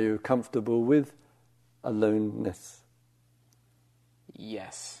relationship? Are you comfortable with aloneness?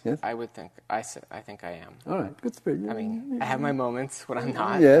 Yes. Yes? I would think. I think I am. All right. Good spirit. I mean, I have my moments when I'm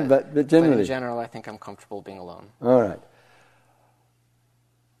not. Yeah, but generally. But in general, I think I'm comfortable being alone. All right.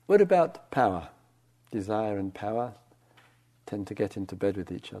 What about power? Desire and power tend to get into bed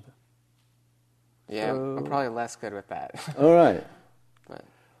with each other. Yeah, So- I'm probably less good with that. All right. But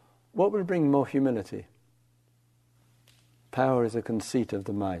What will bring more humility? Power is a conceit of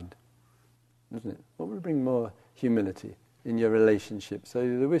the mind, isn't it? What will bring more humility in your relationship? So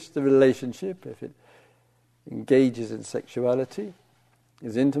you wish the relationship, if it engages in sexuality,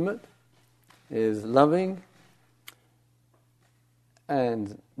 is intimate, is loving,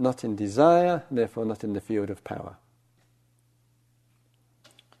 and not in desire, therefore not in the field of power.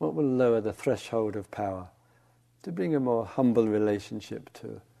 What will lower the threshold of power to bring a more humble relationship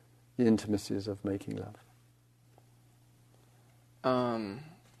to the intimacies of making love?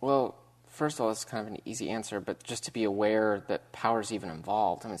 well, first of all, it's kind of an easy answer, but just to be aware that power is even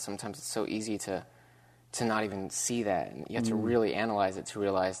involved. I mean, sometimes it's so easy to not even see that, and you have to really analyze it to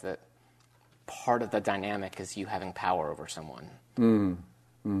realize that part of the dynamic is you having power over someone.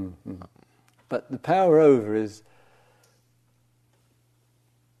 But the power over is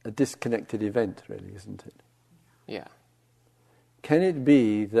a disconnected event, really, isn't it? Yeah. Can it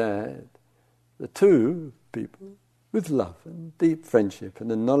be that the two people, with love and deep friendship and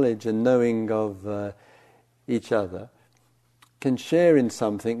the knowledge and knowing of each other, can share in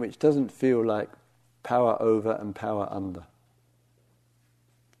something which doesn't feel like power over and power under?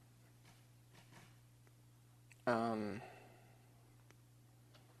 I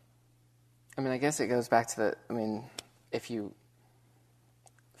mean, I guess it goes back to if you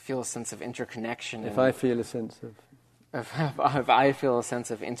feel a sense of interconnection. If I feel a sense of... If I feel a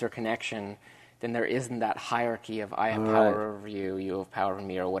sense of interconnection, then there isn't that hierarchy of I have power over you, you have power over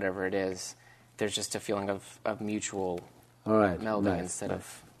me, or whatever it is. There's just a feeling of mutual melding instead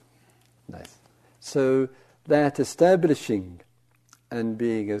of... Nice. So that establishing and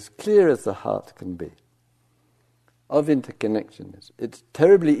being as clear as the heart can be of interconnectedness, it's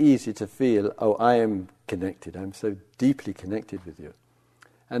terribly easy to feel, oh, I am connected, I'm so deeply connected with you,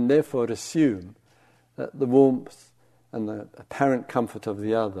 and therefore assume that the warmth and the apparent comfort of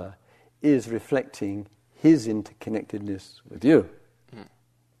the other is reflecting his interconnectedness with you.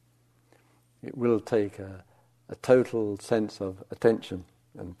 It will take a total sense of attention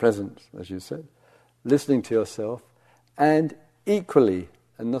and presence, as you said, listening to yourself, and equally,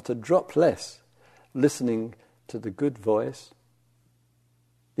 and not a drop less, listening to the good voice,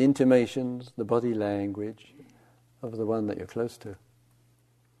 the intimations, the body language of the one that you're close to.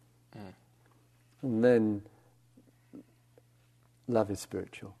 And then love is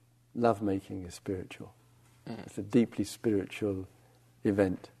spiritual. Love-making is spiritual. It's a deeply spiritual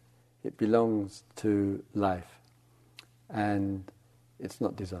event. It belongs to life, and it's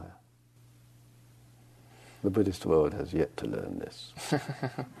not desire. The Buddhist world has yet to learn this.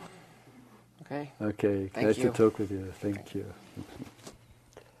 Okay. Okay, Thank nice you. to talk with you. Thank you.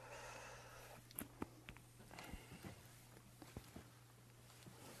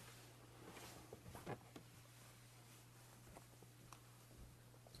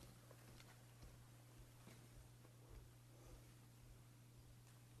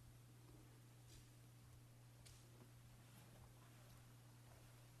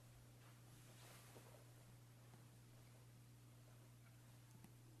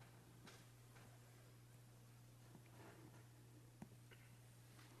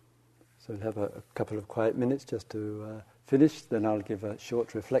 So we'll have a couple of quiet minutes just to finish, then I'll give a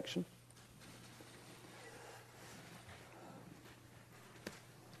short reflection.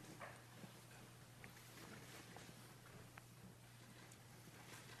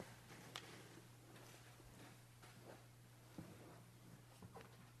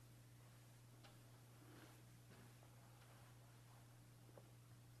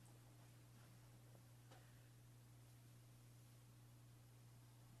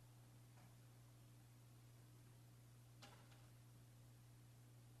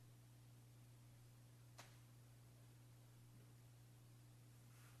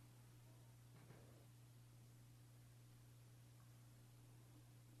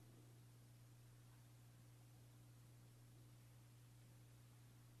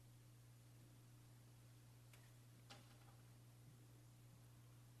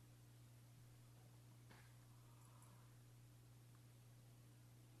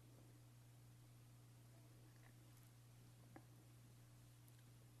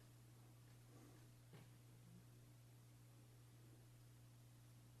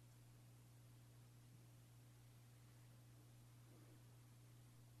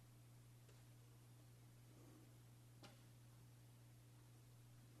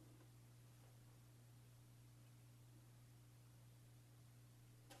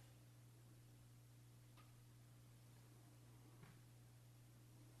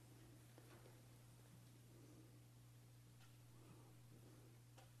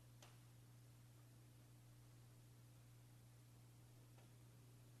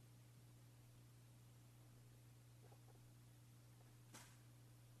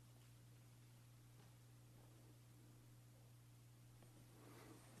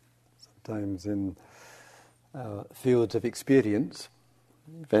 Sometimes in fields of experience,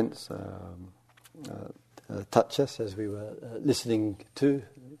 events touch us, as we were listening to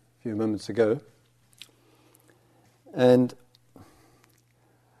a few moments ago. And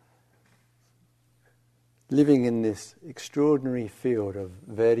living in this extraordinary field of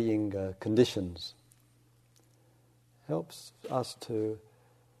varying conditions helps us to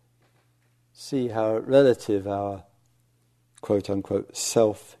see how relative our quote-unquote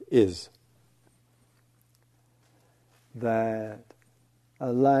self is. That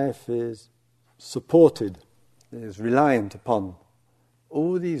our life is supported, is reliant upon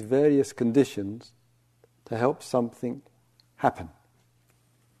all these various conditions to help something happen.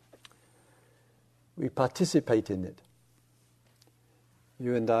 We participate in it.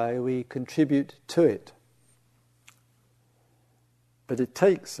 You and I, we contribute to it. But it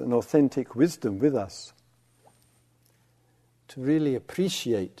takes an authentic wisdom with us to really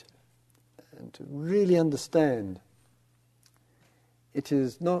appreciate and to really understand it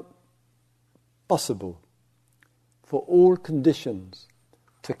is not possible for all conditions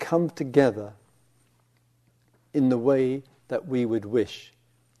to come together in the way that we would wish,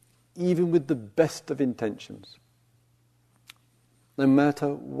 even with the best of intentions, no matter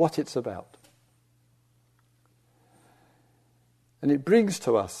what it's about. And it brings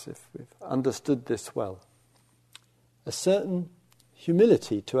to us, if we've understood this well, a certain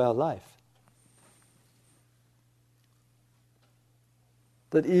humility to our life.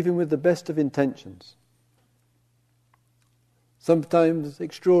 That even with the best of intentions, sometimes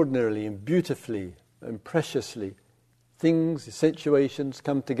extraordinarily and beautifully and preciously, things, situations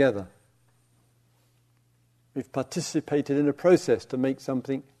come together. We've participated in a process to make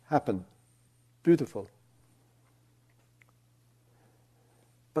something happen. Beautiful.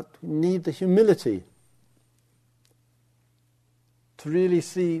 But we need the humility to really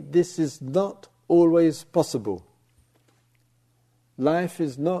see this is not always possible. Life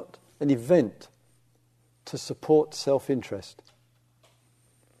is not an event to support self-interest.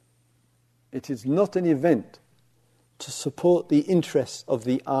 It is not an event to support the interests of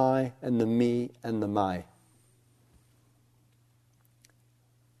the I and the me and the my.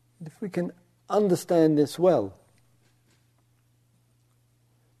 If we can understand this well,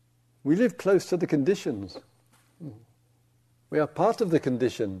 we live close to the conditions. We are part of the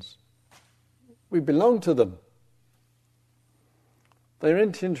conditions. We belong to them. They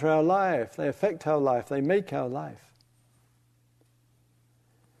enter into our life, they affect our life, they make our life.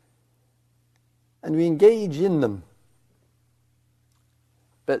 And we engage in them.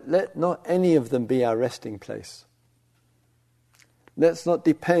 But let not any of them be our resting place. Let's not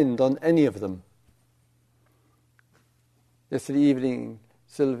depend on any of them. Yesterday evening,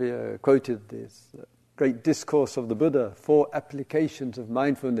 Sylvia quoted this great discourse of the Buddha, 4 applications of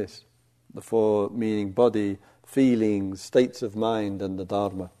mindfulness. The 4 meaning body, feelings, states of mind, and the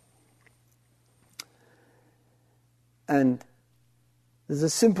Dharma. And there's a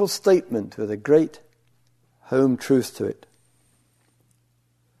simple statement with a great home truth to it.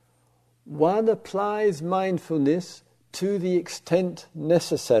 One applies mindfulness to the extent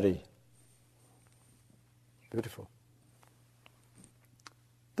necessary. Beautiful.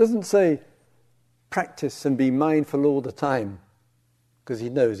 Doesn't say practice and be mindful all the time, because he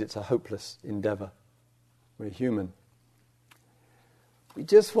knows it's a hopeless endeavour. We're human. We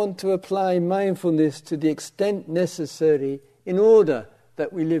just want to apply mindfulness to the extent necessary in order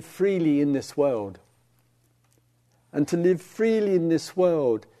that we live freely in this world. And to live freely in this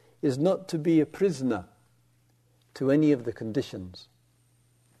world is not to be a prisoner to any of the conditions,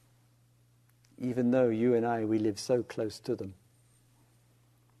 even though you and I, we live so close to them.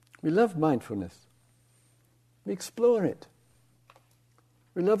 We love mindfulness. We explore it.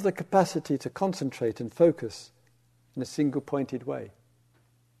 We love the capacity to concentrate and focus in a single-pointed way.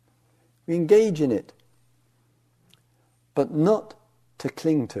 We engage in it, but not to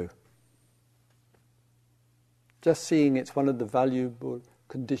cling to. Just seeing it's one of the valuable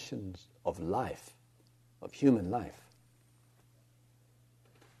conditions of life, of human life.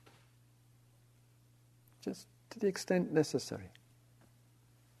 Just to the extent necessary.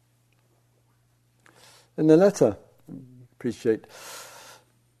 In the letter, I appreciate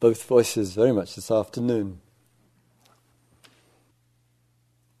both voices very much this afternoon.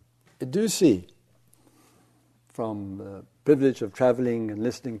 I do see, from the privilege of travelling and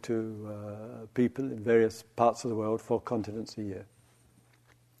listening to people in various parts of the world, 4 continents a year,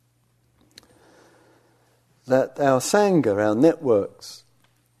 that our Sangha, our networks,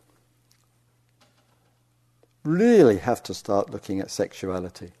 really have to start looking at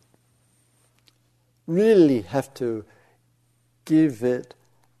sexuality. Really have to give it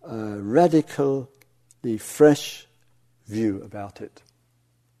a radically fresh view about it.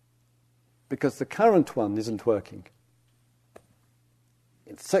 Because the current one isn't working.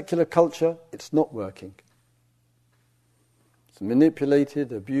 In secular culture, it's not working. It's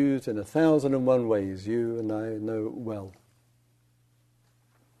manipulated, abused in 1,001 ways, you and I know well.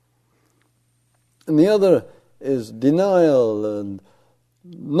 And the other is denial and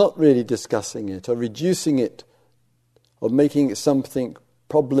not really discussing it, or reducing it, or making it something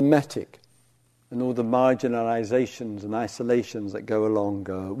problematic, and all the marginalizations and isolations that go along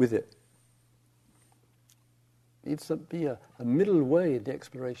with it. It needs to be a middle way in the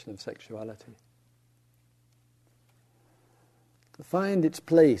exploration of sexuality. To find its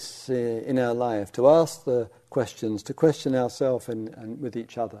place in our life, to ask the questions, to question ourselves and with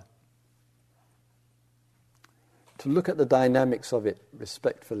each other. To look at the dynamics of it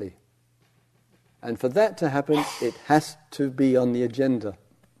respectfully. And for that to happen, it has to be on the agenda.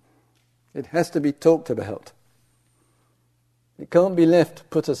 It has to be talked about. It can't be left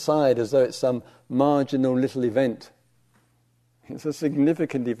put aside as though it's some marginal little event. It's a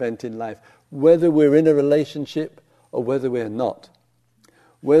significant event in life, whether we're in a relationship or whether we're not.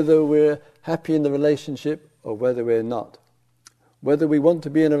 Whether we're happy in the relationship or whether we're not. Whether we want to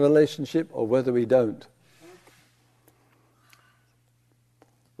be in a relationship or whether we don't.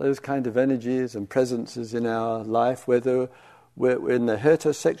 Those kind of energies and presences in our life, whether we're in the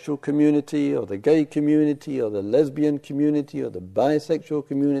heterosexual community or the gay community or the lesbian community or the bisexual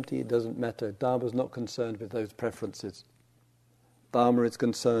community, it doesn't matter. Dharma's not concerned with those preferences. Dharma is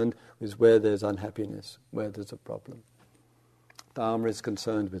concerned with where there's unhappiness, where there's a problem. Dharma is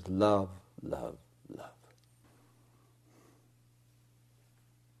concerned with love, love, love.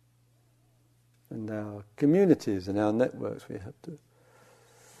 And our communities and our networks, we have to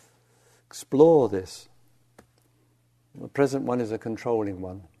explore this. The present one is a controlling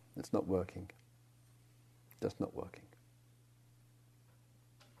one. It's not working. Just not working.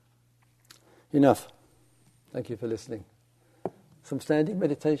 Enough. Thank you for listening. Some standing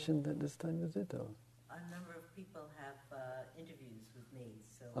meditation at this time, is it? Or? A number of people have interviews with me,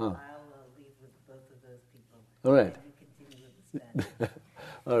 so I'll leave with both of those people. All right. And you continue with the standing.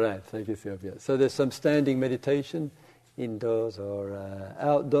 All right, thank you, Sylvia. So there's some standing meditation, indoors or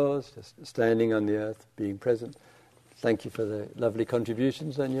outdoors, just standing on the earth, being present. Thank you for the lovely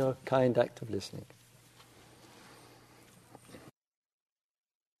contributions and your kind act of listening.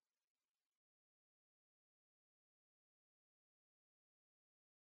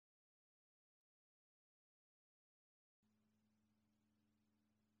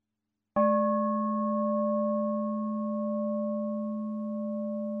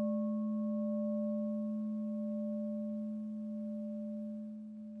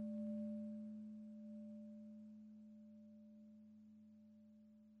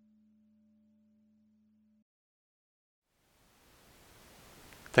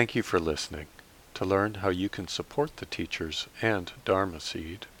 Thank you for listening. To learn how you can support the teachers and Dharma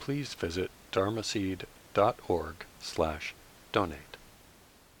Seed, please visit dharmaseed.org/donate.